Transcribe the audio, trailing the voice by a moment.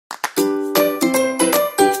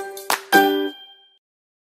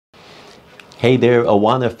Hey there,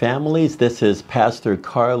 Awana families. This is Pastor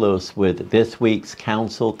Carlos with this week's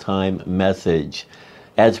Counsel Time message.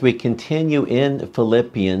 As we continue in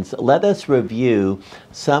Philippians, let us review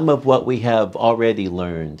some of what we have already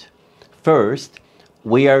learned. First,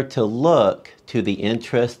 we are to look to the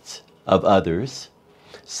interests of others.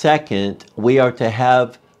 Second, we are to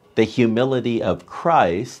have the humility of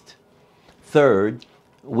Christ. Third,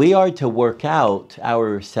 we are to work out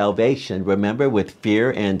our salvation, remember, with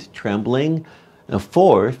fear and trembling. And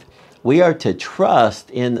fourth, we are to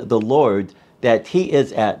trust in the Lord that He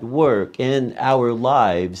is at work in our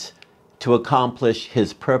lives to accomplish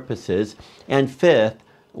His purposes. And fifth,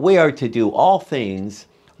 we are to do all things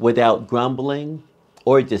without grumbling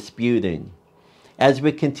or disputing. As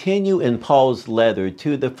we continue in Paul's letter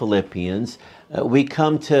to the Philippians, we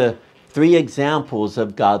come to three examples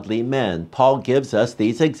of godly men. Paul gives us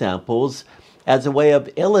these examples as a way of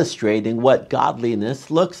illustrating what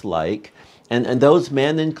godliness looks like. And those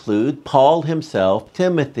men include Paul himself,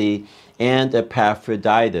 Timothy, and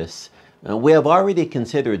Epaphroditus. We have already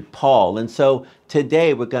considered Paul, and so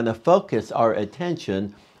today we're going to focus our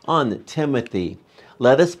attention on Timothy.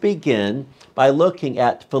 Let us begin by looking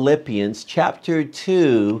at Philippians chapter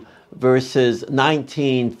 2, verses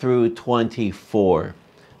 19 through 24.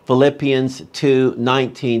 Philippians 2,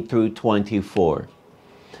 19 through 24.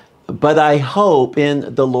 But I hope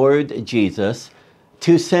in the Lord Jesus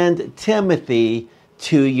to send Timothy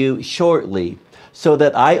to you shortly, so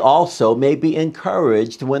that I also may be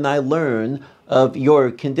encouraged when I learn of your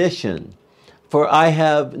condition. For I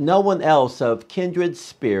have no one else of kindred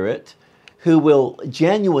spirit who will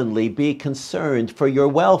genuinely be concerned for your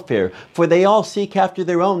welfare, for they all seek after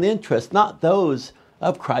their own interests, not those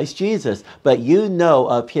of Christ Jesus. But you know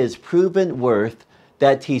of His proven worth,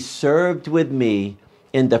 that He served with me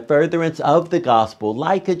in the furtherance of the gospel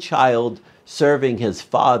like a child serving his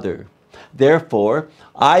father. Therefore,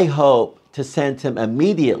 I hope to send him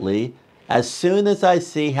immediately as soon as I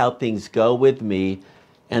see how things go with me,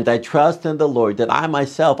 and I trust in the Lord that I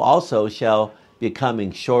myself also shall be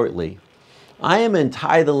coming shortly. I am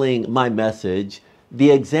entitling my message,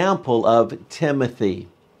 The Example of Timothy.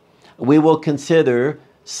 We will consider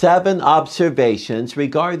 7 observations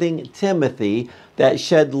regarding Timothy that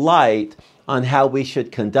shed light on how we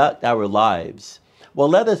should conduct our lives. Well,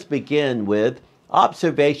 let us begin with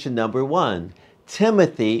observation number 1.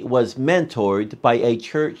 Timothy was mentored by a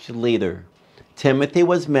church leader. Timothy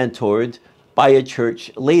was mentored by a church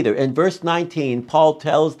leader. In verse 19, Paul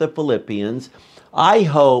tells the Philippians, I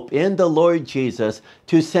hope in the Lord Jesus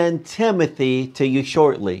to send Timothy to you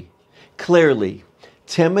shortly. Clearly,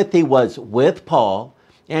 Timothy was with Paul,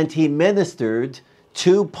 and he ministered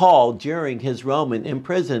to Paul during his Roman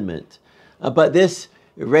imprisonment. But this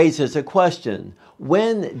raises a question.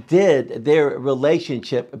 When did their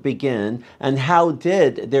relationship begin, and how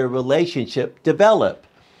did their relationship develop?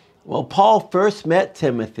 Well, Paul first met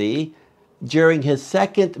Timothy during his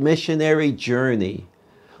second missionary journey.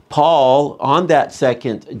 Paul, on that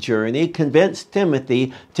second journey, convinced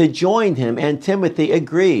Timothy to join him, and Timothy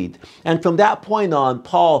agreed. And from that point on,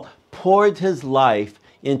 Paul poured his life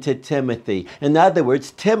into Timothy. In other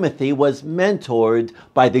words, Timothy was mentored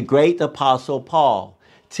by the great apostle Paul.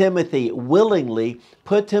 Timothy willingly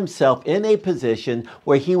put himself in a position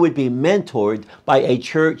where he would be mentored by a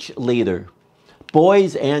church leader.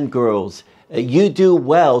 Boys and girls, you do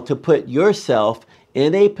well to put yourself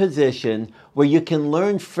in a position where you can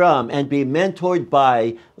learn from and be mentored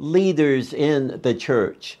by leaders in the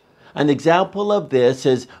church. An example of this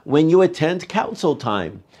is when you attend counsel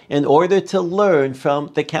time in order to learn from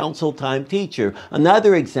the counsel time teacher.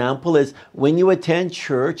 Another example is when you attend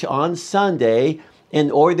church on Sunday in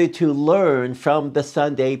order to learn from the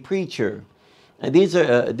Sunday preacher. And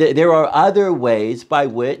there are other ways by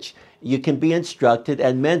which you can be instructed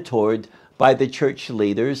and mentored by the church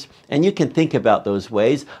leaders, and you can think about those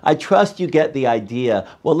ways. I trust you get the idea.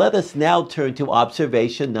 Well, let us now turn to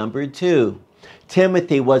observation number 2.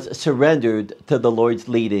 Timothy was surrendered to the Lord's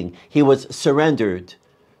leading. He was surrendered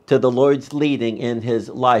to the Lord's leading in his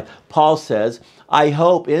life. Paul says, I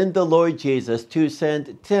hope in the Lord Jesus to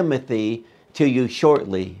send Timothy to you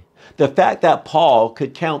shortly. The fact that Paul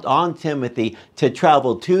could count on Timothy to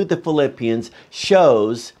travel to the Philippians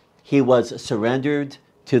shows he was surrendered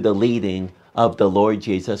to the leading of the Lord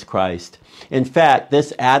Jesus Christ. In fact,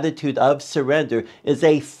 this attitude of surrender is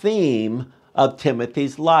a theme of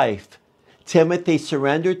Timothy's life. Timothy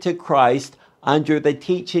surrendered to Christ under the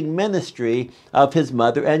teaching ministry of his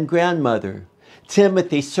mother and grandmother.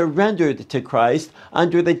 Timothy surrendered to Christ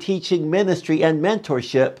under the teaching ministry and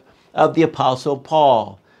mentorship of the Apostle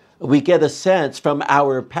Paul. We get a sense from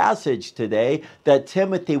our passage today that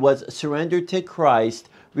Timothy was surrendered to Christ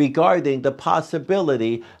regarding the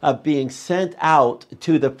possibility of being sent out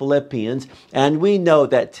to the Philippians. And we know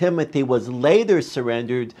that Timothy was later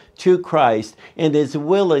surrendered to Christ in his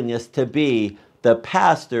willingness to be the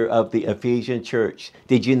pastor of the Ephesian church.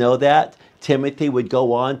 Did you know that? Timothy would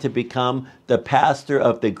go on to become the pastor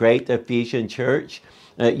of the great Ephesian church.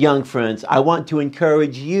 Young friends, I want to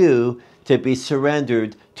encourage you to be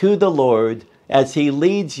surrendered to the Lord as he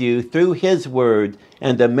leads you through his word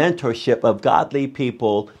and the mentorship of godly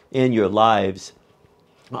people in your lives.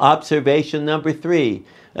 Observation number 3,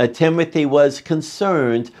 Timothy was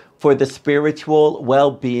concerned for the spiritual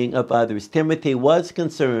well-being of others. Timothy was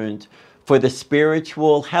concerned for the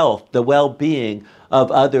spiritual health, the well-being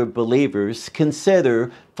of other believers.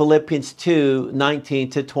 Consider Philippians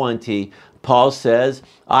 2:19-20. Paul says,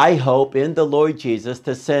 I hope in the Lord Jesus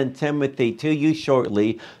to send Timothy to you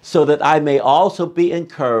shortly, so that I may also be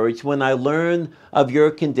encouraged when I learn of your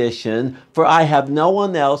condition, for I have no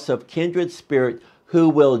one else of kindred spirit who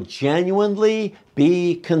will genuinely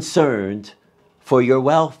be concerned for your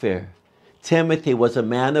welfare. Timothy was a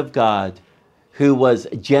man of God who was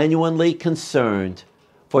genuinely concerned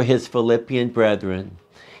for his Philippian brethren.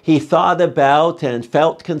 He thought about and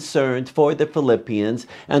felt concerned for the Philippians,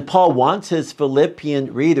 and Paul wants his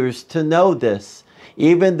Philippian readers to know this.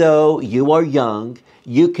 Even though you are young,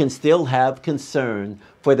 you can still have concern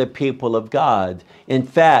for the people of God. In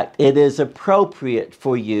fact, it is appropriate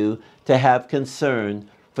for you to have concern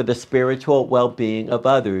for the spiritual well-being of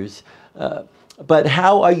others. But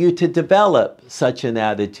how are you to develop such an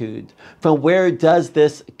attitude? From where does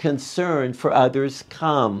this concern for others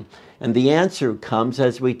come? And the answer comes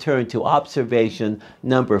as we turn to observation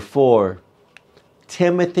number 4.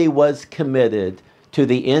 Timothy was committed to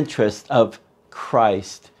the interests of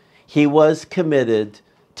Christ. He was committed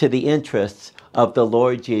to the interests of the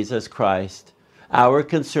Lord Jesus Christ. Our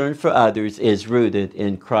concern for others is rooted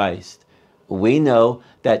in Christ. We know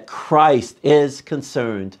that Christ is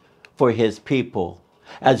concerned for his people.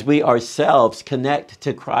 As we ourselves connect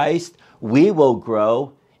to Christ, we will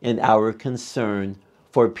grow in our concern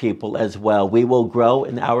for people as well. We will grow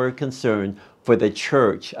in our concern for the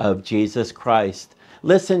church of Jesus Christ.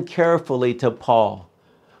 Listen carefully to Paul.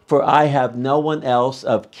 For I have no one else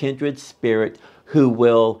of kindred spirit who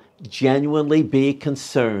will genuinely be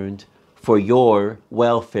concerned for your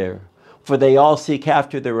welfare. For they all seek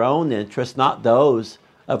after their own interests, not those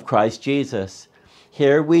of Christ Jesus.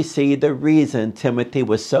 Here we see the reason Timothy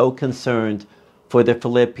was so concerned for the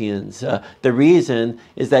Philippians. The reason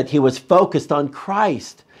is that he was focused on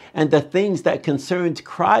Christ and the things that concerned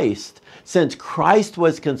Christ. Since Christ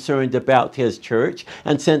was concerned about his church,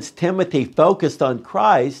 and since Timothy focused on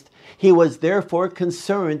Christ, he was therefore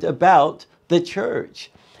concerned about the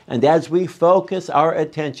church. And as we focus our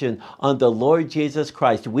attention on the Lord Jesus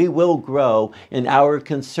Christ, we will grow in our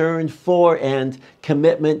concern for and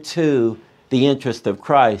commitment to the interest of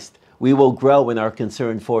Christ. We will grow in our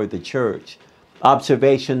concern for the church.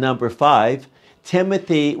 Observation number 5,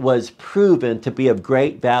 Timothy was proven to be of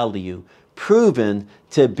great value. Proven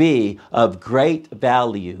to be of great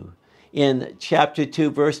value. In chapter 2,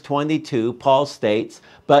 verse 22, Paul states,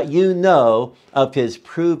 but you know of his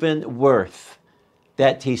proven worth,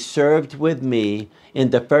 that he served with me in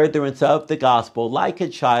the furtherance of the gospel like a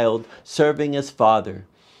child serving his father.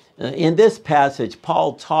 In this passage,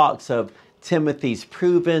 Paul talks of Timothy's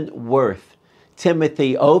proven worth.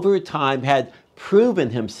 Timothy, over time, had proven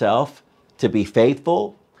himself to be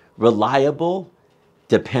faithful, reliable,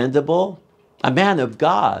 dependable, a man of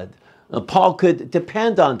God. Paul could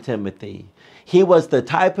depend on Timothy. He was the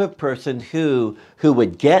type of person who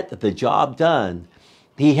would get the job done.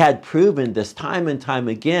 He had proven this time and time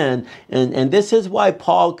again, and this is why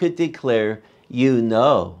Paul could declare, you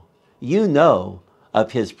know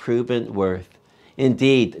of his proven worth.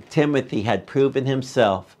 Indeed, Timothy had proven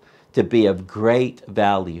himself to be of great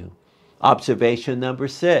value. Observation number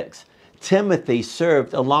 6, Timothy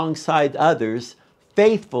served alongside others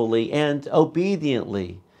faithfully and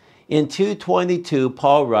obediently. In 2:22,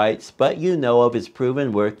 Paul writes, but you know of his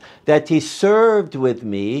proven worth, that he served with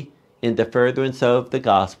me in the furtherance of the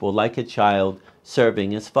gospel like a child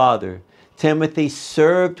serving his father. Timothy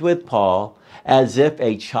served with Paul as if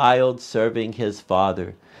a child serving his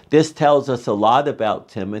father. This tells us a lot about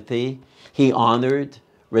Timothy. He honored,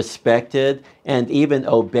 respected, and even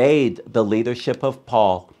obeyed the leadership of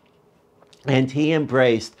Paul. And he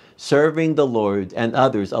embraced serving the Lord and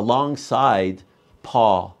others alongside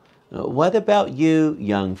Paul. What about you,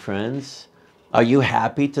 young friends? Are you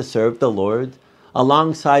happy to serve the Lord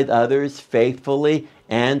alongside others faithfully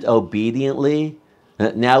and obediently?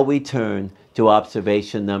 Now we turn to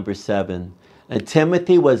observation number 7. And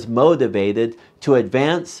Timothy was motivated to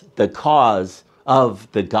advance the cause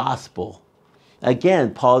of the gospel.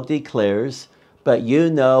 Again, Paul declares, but you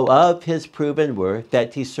know of his proven worth,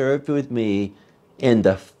 that he served with me in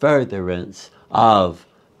the furtherance of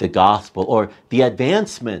the gospel, or the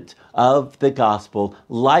advancement of the gospel,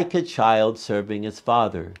 like a child serving his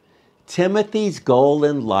father. Timothy's goal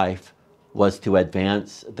in life was to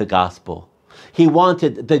advance the gospel. He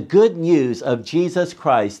wanted the good news of Jesus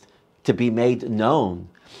Christ to be made known.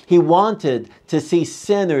 He wanted to see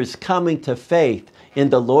sinners coming to faith in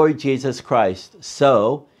the Lord Jesus Christ.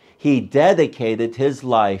 So he dedicated his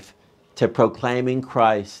life to proclaiming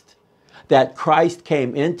Christ, that Christ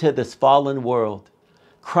came into this fallen world.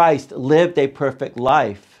 Christ lived a perfect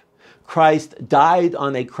life. Christ died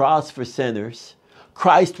on a cross for sinners.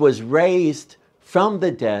 Christ was raised from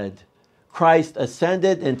the dead. Christ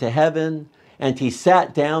ascended into heaven, and he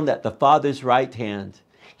sat down at the Father's right hand.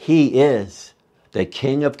 He is the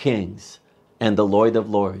King of Kings and the Lord of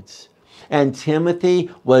Lords. And Timothy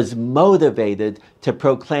was motivated to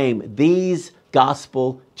proclaim these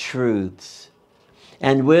gospel truths.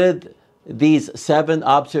 And with these 7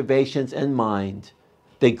 observations in mind,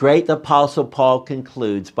 the great apostle Paul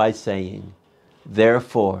concludes by saying,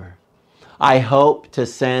 therefore, I hope to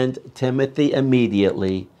send Timothy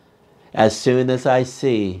immediately, as soon as I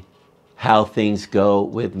see how things go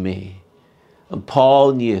with me. And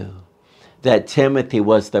Paul knew that Timothy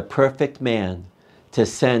was the perfect man to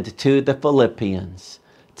send to the Philippians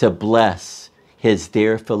to bless his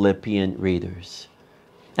dear Philippian readers.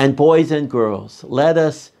 And boys and girls, let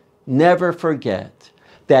us never forget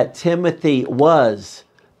that Timothy was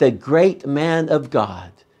the great man of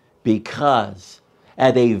God because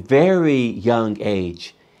at a very young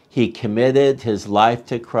age, he committed his life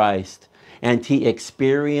to Christ and he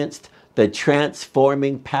experienced the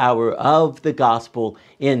transforming power of the gospel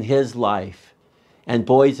in his life. And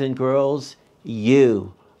boys and girls,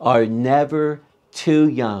 you are never too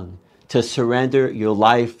young to surrender your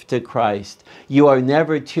life to Christ. You are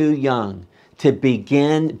never too young to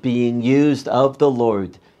begin being used of the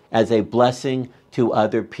Lord as a blessing to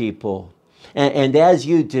other people. And as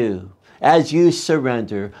you do, as you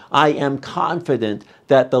surrender, I am confident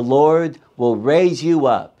that the Lord will raise you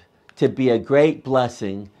up to be a great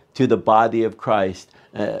blessing to the body of Christ,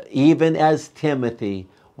 even as Timothy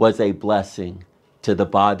was a blessing to the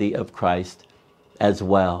body of Christ as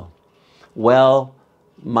well. Well,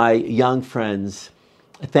 my young friends,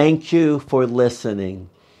 thank you for listening.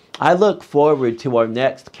 I look forward to our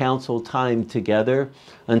next counsel time together.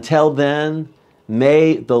 Until then,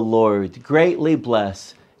 may the Lord greatly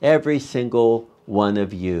bless every single one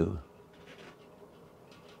of you.